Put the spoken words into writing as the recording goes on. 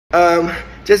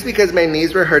Just because my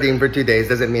knees were hurting for 2 days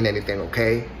doesn't mean anything,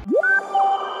 okay?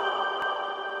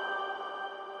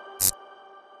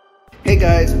 Hey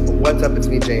guys, what's up? It's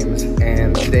me, James,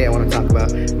 and today I want to talk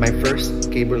about my first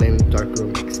Gay Berlin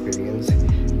darkroom experience.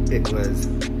 It was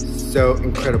so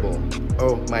incredible.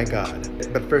 Oh my god.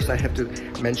 But first I have to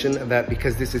mention that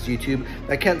because this is YouTube,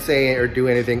 I can't say or do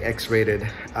anything X-rated. So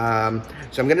I'm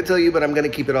going to tell you, but I'm going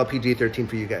to keep it all PG-13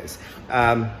 for you guys.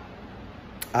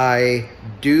 I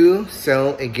do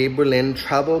sell a Gay Berlin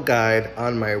travel guide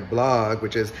on my blog,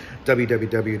 which is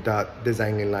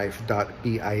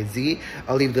www.designinglife.biz.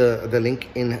 I'll leave the link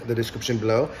in the description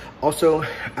below. Also,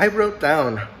 I wrote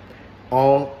down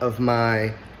all of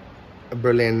my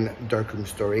Berlin darkroom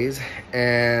stories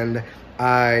and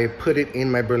I put it in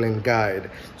my Berlin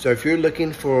guide. So if you're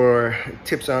looking for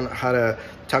tips on how to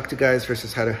talk to guys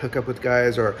versus how to hook up with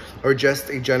guys, or just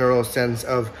a general sense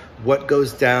of what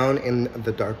goes down in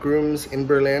the dark rooms in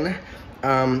Berlin,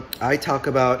 I talk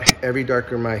about every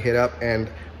darkroom I hit up and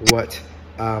what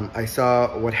I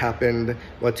saw, what happened,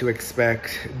 what to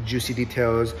expect, juicy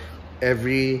details,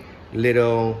 every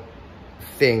little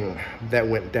thing that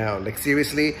went down. Like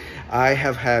seriously, I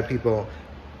have had people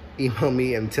email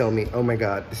me and tell me, oh my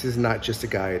god, this is not just a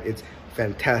guide, it's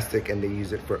fantastic, and they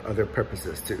use it for other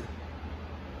purposes too.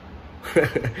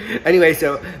 Anyway,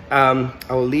 so I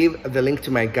will leave the link to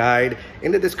my guide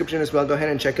in the description as well. Go ahead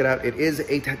and check it out. It is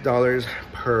 $8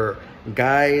 per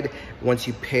guide. Once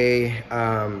you pay,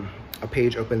 a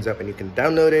page opens up and you can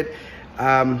download it.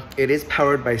 It is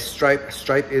powered by Stripe.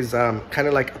 Stripe is kind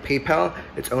of like PayPal.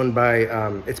 It's owned by,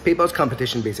 it's PayPal's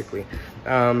competition basically.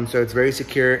 So it's very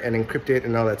secure and encrypted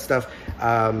and all that stuff.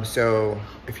 So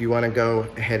if you want to go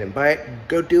ahead and buy it,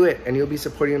 go do it, and you'll be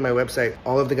supporting my website.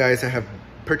 All of the guys that have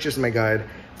purchased my guide,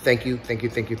 thank you, thank you,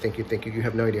 thank you, thank you, thank you. You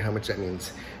have no idea how much that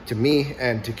means to me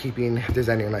and to keeping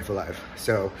Designing Life alive.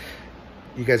 So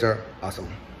you guys are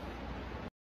awesome.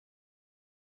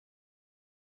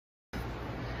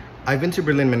 I've been to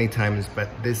Berlin many times, but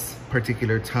this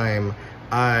particular time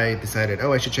I decided,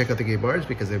 oh, I should check out the gay bars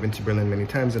because I've been to Berlin many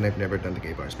times and I've never done the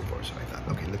gay bars before. So I thought,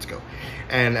 okay, let's go.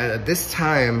 And at this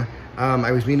time,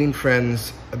 I was meeting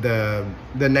friends the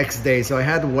next day. So I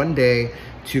had one day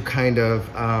to kind of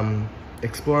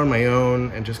explore on my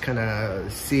own and just kind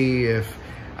of see if,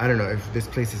 I don't know, if this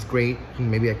place is great,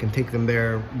 maybe I can take them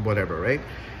there, whatever, right?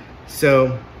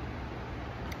 So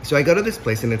I go to this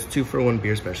place and it's 2-for-1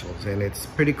 beer specials and it's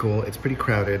pretty cool, it's pretty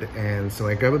crowded, and so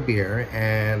I grab a beer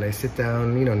and I sit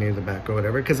down, you know, near the back or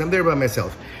whatever, because I'm there by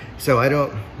myself. So I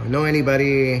don't know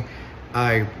anybody,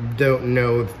 I don't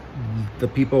know the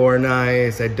people are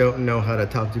nice, I don't know how to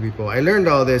talk to people. I learned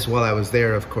all this while I was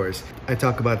there, of course. I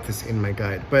talk about this in my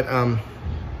guide. But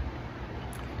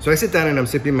so I sit down and I'm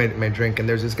sipping my drink, and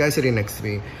there's this guy sitting next to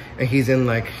me, and he's in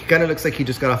like, he kind of looks like he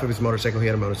just got off of his motorcycle. He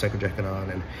had a motorcycle jacket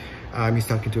on, and he's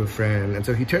talking to a friend. And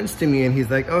so he turns to me and he's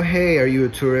like, oh, hey, are you a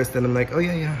tourist? And I'm like, oh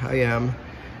yeah, I am.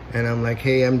 And I'm like,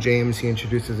 hey, I'm James. He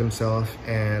introduces himself,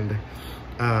 and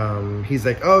he's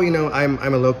like, oh, you know, I'm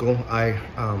a local. I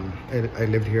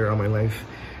lived here all my life.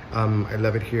 I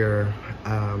love it here.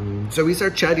 So we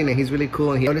start chatting and he's really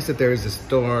cool. And he noticed that there was this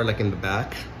door like in the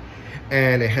back,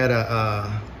 and it had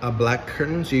a black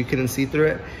curtain so you couldn't see through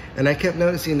it. And I kept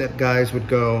noticing that guys would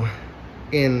go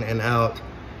in and out.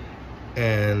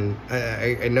 And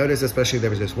I noticed especially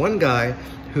there was this one guy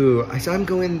who I saw him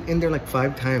go in there like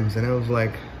 5 times, and I was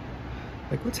like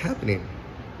what's happening?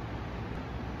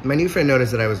 My new friend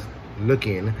noticed that I was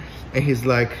looking, and he's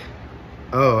like,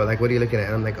 oh, like, what are you looking at?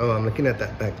 And I'm like, oh, I'm looking at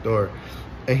that back door.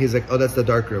 And he's like, oh, that's the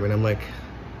dark room. And I'm like,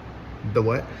 the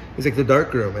what? He's like, the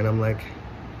dark room. And I'm like,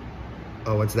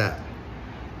 oh, what's that?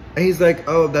 And he's like,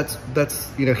 oh, that's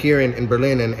you know, here in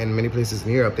Berlin and many places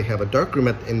in Europe, they have a dark room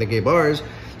in the gay bars.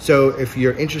 So if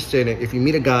you're interested, if you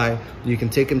meet a guy, you can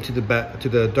take him to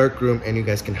the dark room and you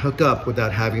guys can hook up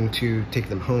without having to take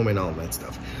them home and all that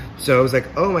stuff. So I was like,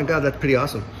 oh my god, that's pretty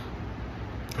awesome.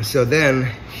 So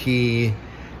then he's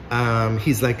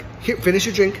like, here, finish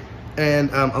your drink,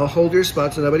 and I'll hold your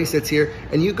spot so nobody sits here,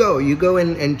 and you go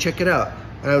and check it out.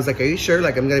 And I was like, are you sure?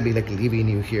 Like, I'm gonna be like leaving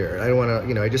you here. I don't wanna,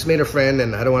 you know, I just made a friend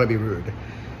and I don't wanna be rude.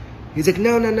 He's like,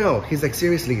 no. He's like,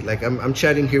 seriously, like I'm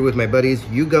chatting here with my buddies.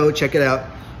 You go check it out.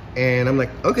 And I'm like,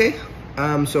 okay.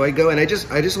 So I go and I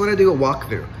just wanna do a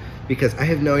walkthrough because I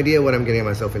have no idea what I'm getting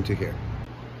myself into here.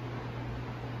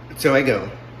 So I go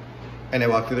and I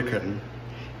walk through the curtain,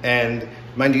 and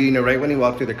mind you, you know, right when you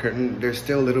walk through the curtain, there's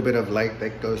still a little bit of light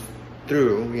that goes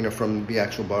through, you know, from the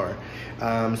actual bar.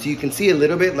 So you can see a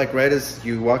little bit, like right as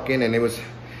you walk in, and it was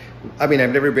I mean,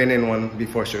 I've never been in one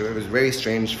before, so it was very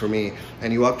strange for me.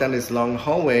 And you walk down this long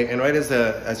hallway, and right as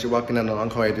you're walking down the long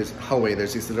hallway,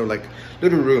 there's these little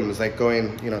rooms, like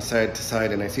going, you know, side to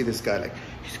side. And I see this guy, like,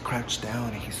 he's crouched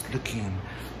down and he's looking,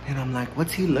 and I'm like,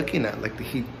 what's he looking at? Like, did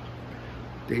he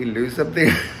lose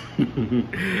something?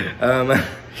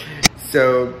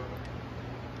 So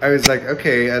I was like,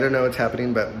 okay, I don't know what's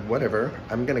happening, but whatever.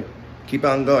 I'm gonna keep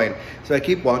on going. So I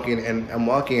keep walking, and I'm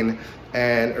walking,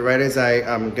 and right as I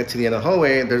get to the end of the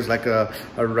hallway, there's like a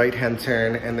right-hand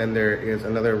turn, and then there is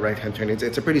another right-hand turn.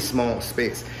 It's a pretty small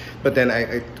space. But then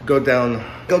I go down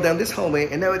this hallway,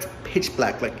 and now it's pitch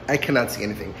black. Like, I cannot see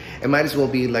anything. It might as well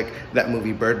be like that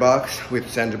movie Bird Box with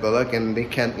Sandra Bullock, and they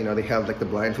can't, you know, they have like the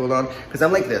blindfold on. Because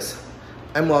I'm like this.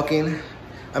 I'm walking.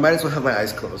 I might as well have my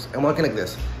eyes closed. I'm walking like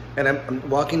this. And I'm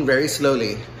walking very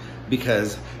slowly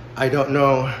because I don't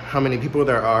know how many people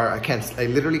there are. I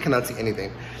literally cannot see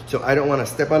anything. So I don't want to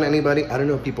step on anybody. I don't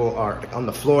know if people are like on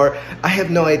the floor. I have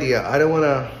no idea. I don't want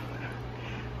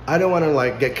to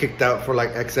like get kicked out for like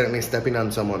accidentally stepping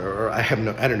on someone, or I don't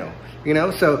know, you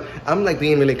know? So I'm like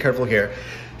being really careful here.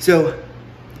 So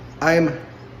I'm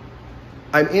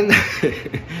in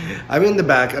I'm in the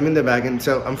back, and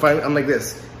so I'm like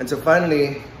this. And so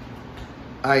finally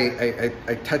I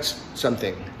touched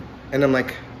something, and I'm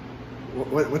like,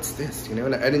 what's this, you know?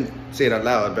 And I didn't say it out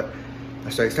loud, but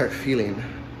so I start feeling,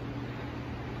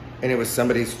 and it was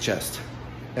somebody's chest,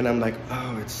 and I'm like,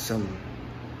 oh, it's some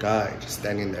guy just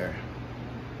standing there.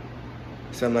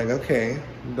 So I'm like, okay,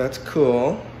 that's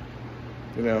cool,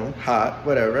 you know, hot,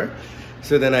 whatever.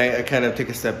 So then I kind of take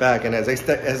a step back, and as I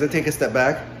take a step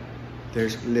back,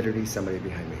 there's literally somebody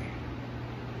behind me.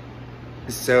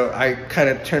 So I kind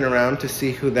of turn around to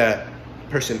see who that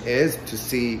person is, to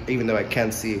see, even though I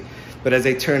can't see. But as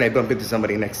I turn, I bump into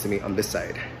somebody next to me on this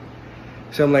side.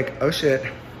 So I'm like, oh shit,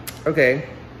 okay.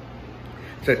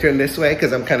 So I turn this way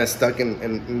because I'm kind of stuck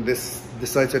in this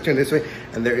side. So I turn this way,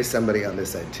 and there is somebody on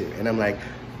this side too. And I'm like,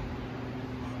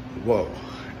 whoa,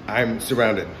 I'm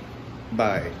surrounded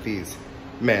by these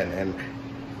men, and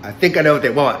I think I know what they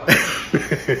want.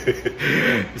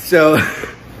 So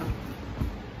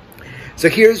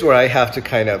here's where I have to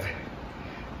kind of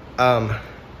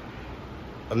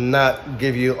not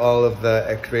give you all of the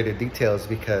X-rated details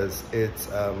because it's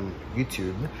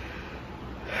YouTube.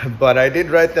 But I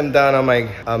did write them down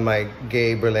on my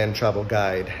gay Berlin travel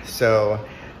guide. So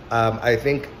I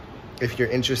think if you're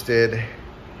interested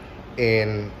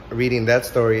in reading that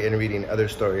story and reading other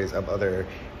stories of other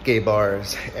gay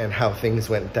bars and how things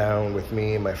went down with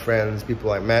me and my friends,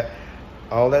 people I met,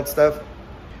 all that stuff,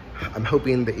 I'm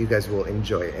hoping that you guys will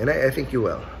enjoy it, and I think you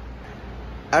will.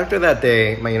 After that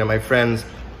day, my friends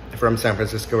from San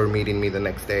Francisco were meeting me the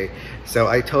next day. So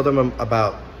I told them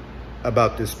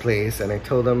about this place, and I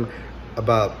told them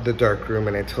about the Darkroom,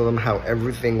 and I told them how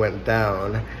everything went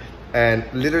down. And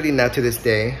literally now to this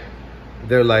day,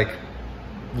 they're like,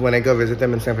 when I go visit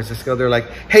them in San Francisco, they're like,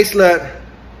 hey slut,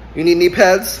 you need knee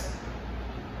pads?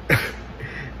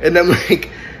 And I'm like,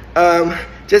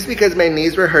 just because my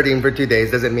knees were hurting for 2 days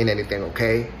doesn't mean anything,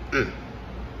 okay?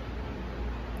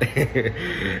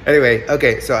 Anyway,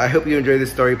 okay, so I hope you enjoyed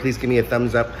this story. Please give me a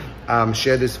thumbs up,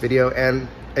 share this video, and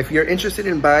if you're interested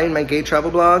in buying my gay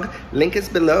travel blog, link is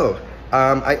below.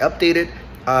 I update it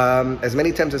as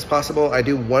many times as possible. I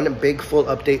do one big full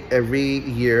update every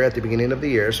year at the beginning of the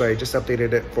year, so I just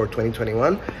updated it for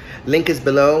 2021. Link is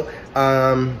below.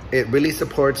 It really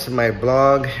supports my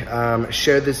blog.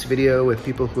 Share this video with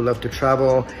people who love to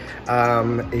travel.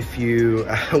 If you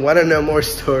want to know more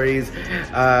stories,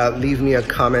 leave me a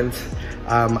comment.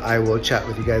 I will chat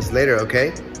with you guys later,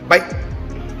 okay? Bye.